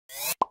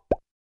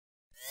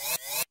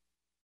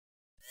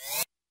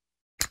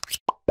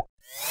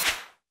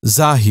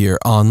Zahir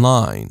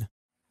Online.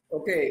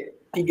 Oke,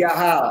 3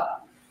 hal.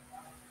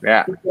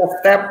 Ya. 3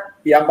 step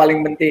yang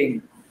paling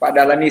penting. Pak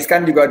Dahlan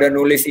Iskan juga ada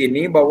nulis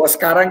ini bahwa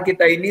sekarang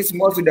kita ini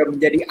semua sudah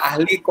menjadi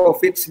ahli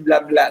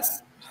COVID-19.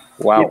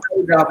 Wow. Kita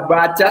udah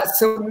baca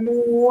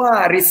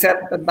semua riset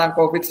tentang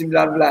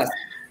COVID-19.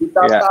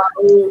 Kita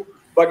tahu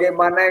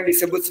bagaimana yang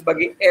disebut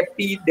sebagai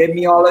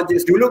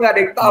epidemiologis. Dulu nggak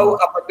ada yang tahu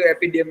apa itu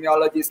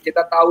epidemiologis.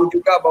 Kita tahu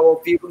juga bahwa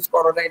virus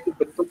corona itu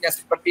bentuknya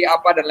seperti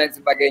apa dan lain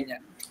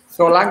sebagainya.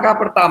 So, langkah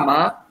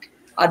pertama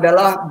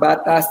adalah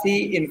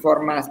batasi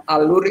informasi,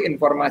 alur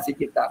informasi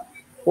kita.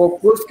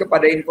 Fokus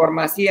kepada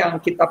informasi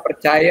yang kita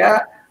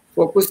percaya,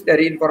 fokus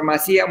dari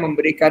informasi yang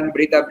memberikan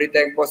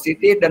berita-berita yang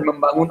positif dan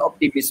membangun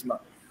optimisme.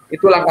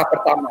 Itu langkah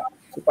pertama,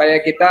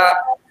 supaya kita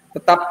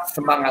tetap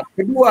semangat.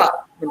 Kedua,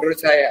 menurut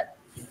saya,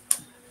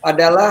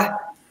 adalah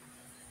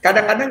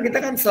kadang-kadang kita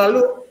kan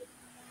selalu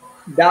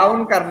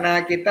down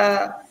karena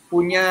kita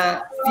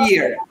punya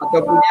fear atau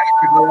punya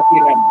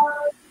kekhawatiran.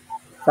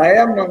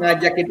 Saya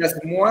mengajak kita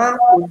semua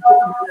untuk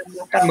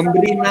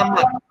memberi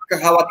nama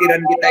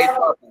kekhawatiran kita itu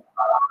apa.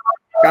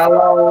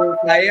 Kalau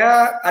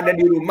saya ada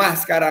di rumah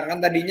sekarang, kan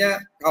tadinya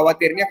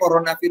khawatirnya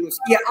coronavirus.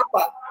 Iya,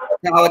 apa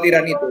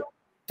kekhawatiran itu?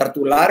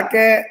 Tertular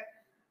kek?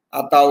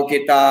 Atau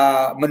kita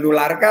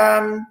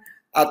menularkan?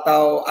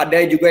 Atau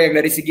ada juga yang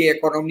dari segi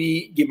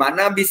ekonomi,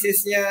 gimana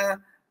bisnisnya?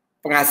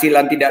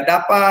 Penghasilan tidak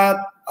dapat?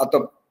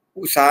 Atau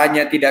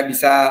usahanya tidak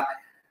bisa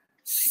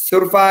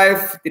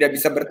survive, tidak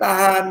bisa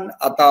bertahan?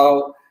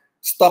 Atau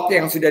stok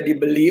yang sudah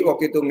dibeli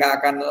waktu itu nggak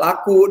akan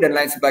laku, dan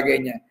lain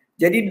sebagainya.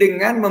 Jadi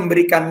dengan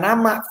memberikan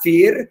nama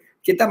fear,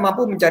 kita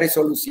mampu mencari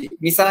solusi.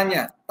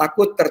 Misalnya,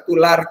 takut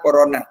tertular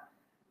corona.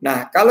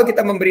 Nah, kalau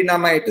kita memberi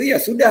nama itu, ya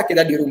sudah,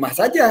 kita di rumah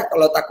saja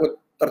kalau takut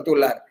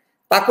tertular.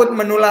 Takut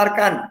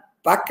menularkan,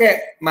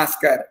 pakai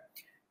masker.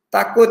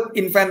 Takut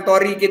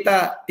inventori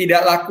kita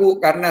tidak laku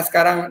karena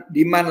sekarang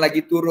demand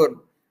lagi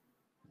turun.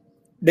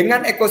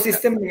 Dengan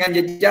ekosistem, dengan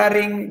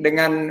jejaring,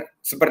 dengan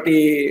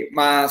seperti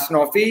Mas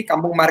Nofi,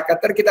 kampung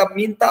marketer, kita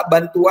minta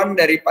bantuan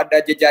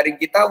daripada jejaring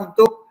kita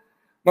untuk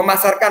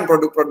memasarkan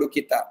produk-produk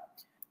kita.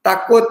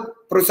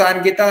 Takut perusahaan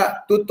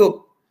kita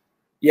tutup.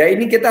 Ya,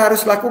 ini kita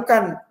harus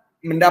lakukan,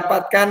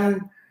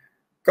 mendapatkan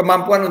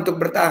kemampuan untuk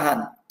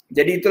bertahan.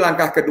 Jadi itu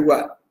langkah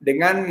kedua,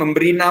 dengan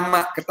memberi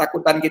nama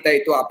ketakutan kita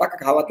itu apa,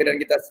 kekhawatiran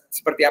kita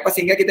seperti apa,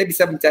 sehingga kita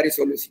bisa mencari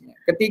solusinya.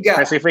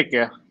 Ketiga, spesifik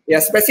ya.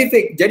 Ya,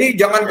 spesifik. Jadi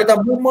jangan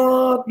kita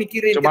mumet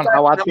mikirin. Cuman kita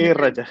khawatir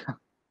aja.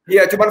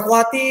 Iya, cuman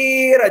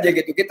khawatir aja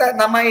gitu. Kita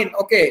namain,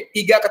 oke,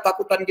 3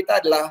 ketakutan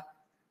kita adalah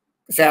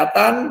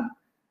kesehatan,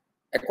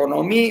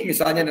 ekonomi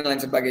misalnya, dan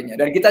lain sebagainya.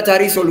 Dan kita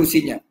cari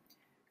solusinya.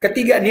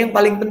 Ketiga, ini yang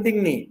paling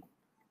penting nih.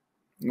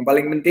 Yang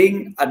paling penting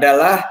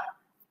adalah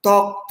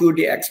talk to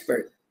the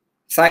expert.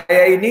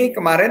 Saya ini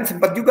kemarin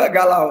sempat juga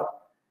galau.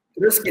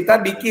 Terus kita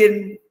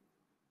bikin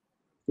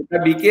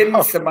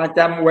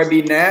semacam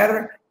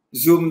webinar,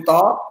 Zoom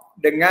talk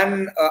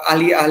dengan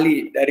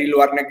ahli-ahli dari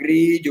luar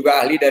negeri,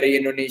 juga ahli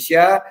dari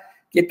Indonesia.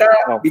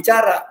 Kita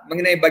bicara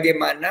mengenai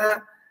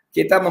bagaimana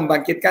kita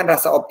membangkitkan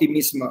rasa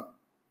optimisme.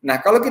 Nah,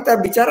 kalau kita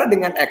bicara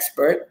dengan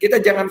expert, kita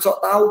jangan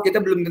sok tahu,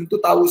 kita belum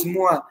tentu tahu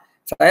semua.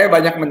 Saya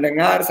banyak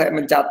mendengar, saya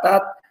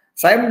mencatat,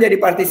 saya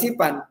menjadi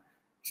partisipan.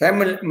 Saya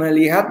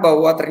melihat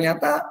bahwa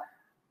ternyata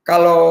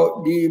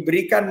kalau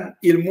diberikan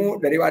ilmu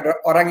dari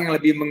orang yang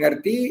lebih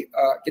mengerti,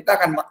 kita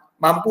akan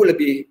mampu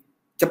lebih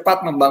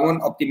cepat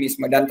membangun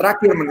optimisme. Dan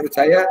terakhir menurut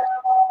saya,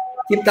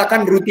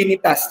 ciptakan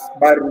rutinitas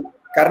baru.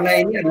 Karena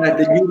ini adalah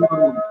the new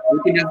normal.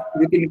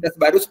 Rutinitas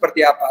baru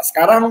seperti apa?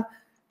 Sekarang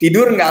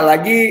tidur nggak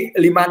lagi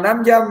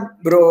 5-6 jam,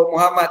 Bro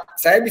Muhammad.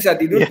 Saya bisa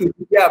tidur 7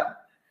 jam.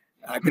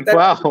 Nah, kita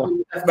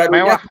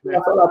barunya setelah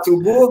sholat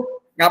subuh,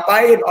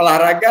 ngapain?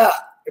 Olahraga.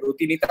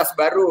 Rutinitas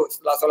baru,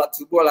 setelah sholat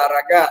subuh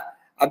olahraga.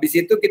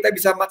 Habis itu kita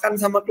bisa makan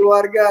sama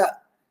keluarga.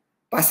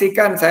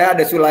 Pastikan, saya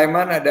ada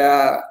Sulaiman,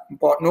 ada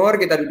Mpok Nur,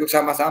 kita duduk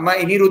sama-sama.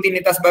 Ini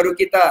rutinitas baru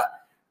kita.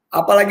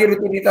 Apalagi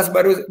rutinitas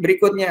baru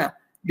berikutnya.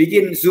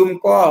 Bikin Zoom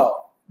call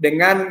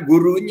dengan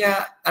gurunya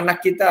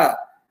anak kita.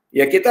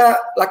 Ya,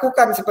 kita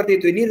lakukan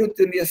seperti itu. Ini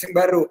rutinitas yang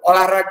baru.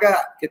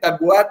 Olahraga kita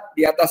buat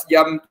di atas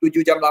jam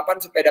 7, jam 8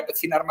 supaya dapat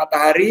sinar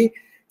matahari.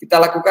 Kita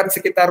lakukan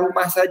sekitar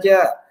rumah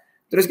saja.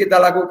 Terus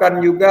kita lakukan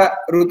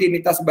juga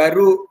rutinitas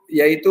baru,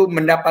 yaitu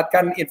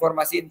mendapatkan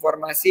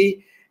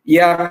informasi-informasi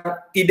yang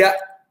tidak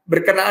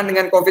berkenaan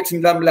dengan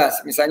COVID-19.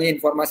 Misalnya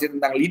informasi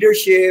tentang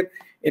leadership,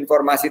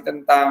 informasi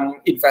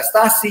tentang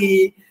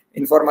investasi,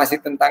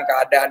 informasi tentang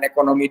keadaan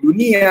ekonomi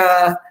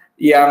dunia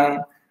yang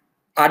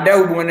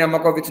ada hubungannya sama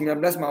COVID-19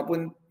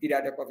 maupun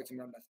tidak ada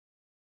COVID-19.